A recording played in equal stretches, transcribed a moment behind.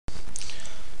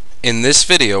In this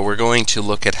video, we're going to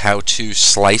look at how to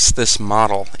slice this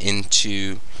model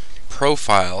into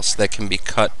profiles that can be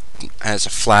cut as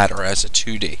a flat or as a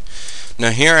 2D.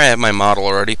 Now here I have my model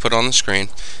already put on the screen,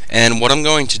 and what I'm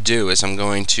going to do is I'm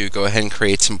going to go ahead and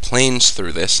create some planes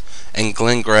through this and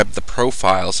grab the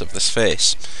profiles of this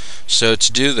face. So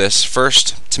to do this,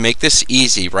 first, to make this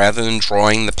easy, rather than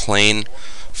drawing the plane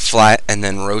flat and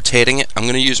then rotating it, I'm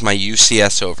going to use my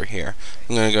UCS over here.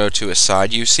 I'm going to go to Aside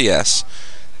UCS,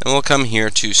 and we'll come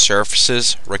here to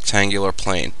Surfaces, Rectangular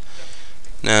Plane.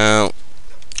 Now,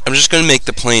 I'm just going to make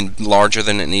the plane larger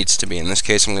than it needs to be. In this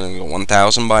case, I'm going to go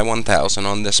 1000 by 1000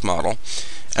 on this model.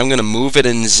 I'm going to move it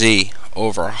in Z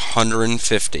over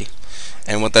 150.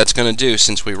 And what that's going to do,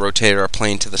 since we rotate our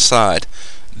plane to the side,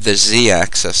 the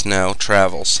Z-axis now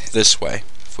travels this way.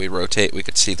 If we rotate, we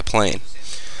could see the plane.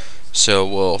 So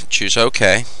we'll choose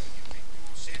OK.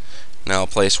 Now I'll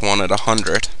place one at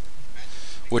 100,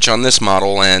 which on this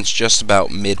model lands just about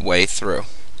midway through.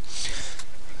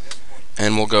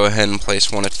 And we'll go ahead and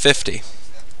place one at 50.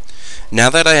 Now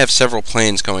that I have several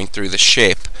planes going through the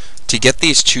shape, to get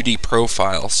these 2D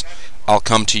profiles, I'll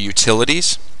come to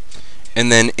Utilities,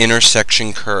 and then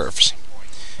Intersection Curves.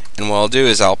 And what I'll do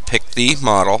is I'll pick the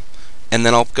model, and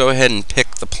then I'll go ahead and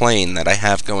pick the plane that I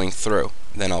have going through.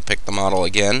 Then I'll pick the model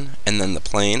again, and then the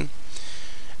plane,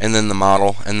 and then the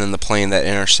model, and then the plane that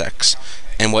intersects.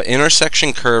 And what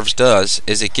intersection curves does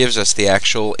is it gives us the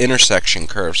actual intersection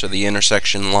curves, or the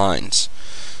intersection lines.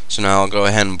 So now I'll go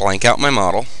ahead and blank out my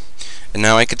model, and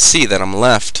now I can see that I'm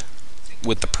left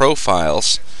with the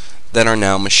profiles that are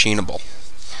now machinable.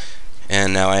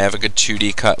 And now I have a good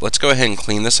 2D cut. Let's go ahead and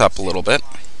clean this up a little bit.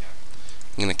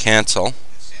 I'm going to cancel.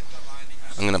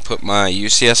 I'm going to put my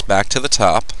UCS back to the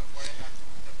top.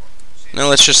 Now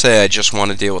let's just say I just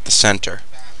want to deal with the center.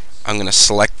 I'm going to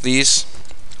select these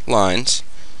lines,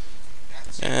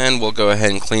 and we'll go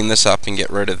ahead and clean this up and get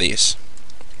rid of these.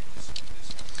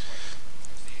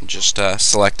 Just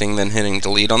selecting, then hitting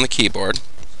delete on the keyboard.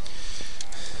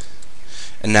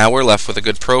 And now we're left with a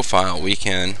good profile. We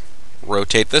can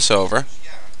rotate this over.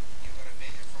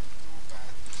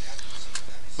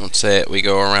 Let's say we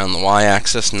go around the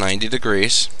y-axis 90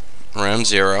 degrees, around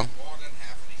 0.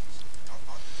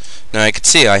 Now I can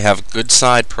see I have a good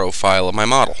side profile of my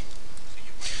model.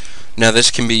 Now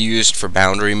this can be used for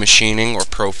boundary machining or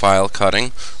profile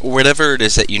cutting, or whatever it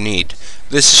is that you need.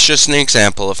 This is just an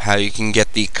example of how you can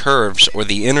get the curves or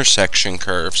the intersection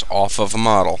curves off of a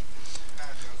model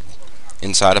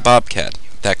inside of BobCAD.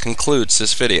 That concludes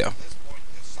this video.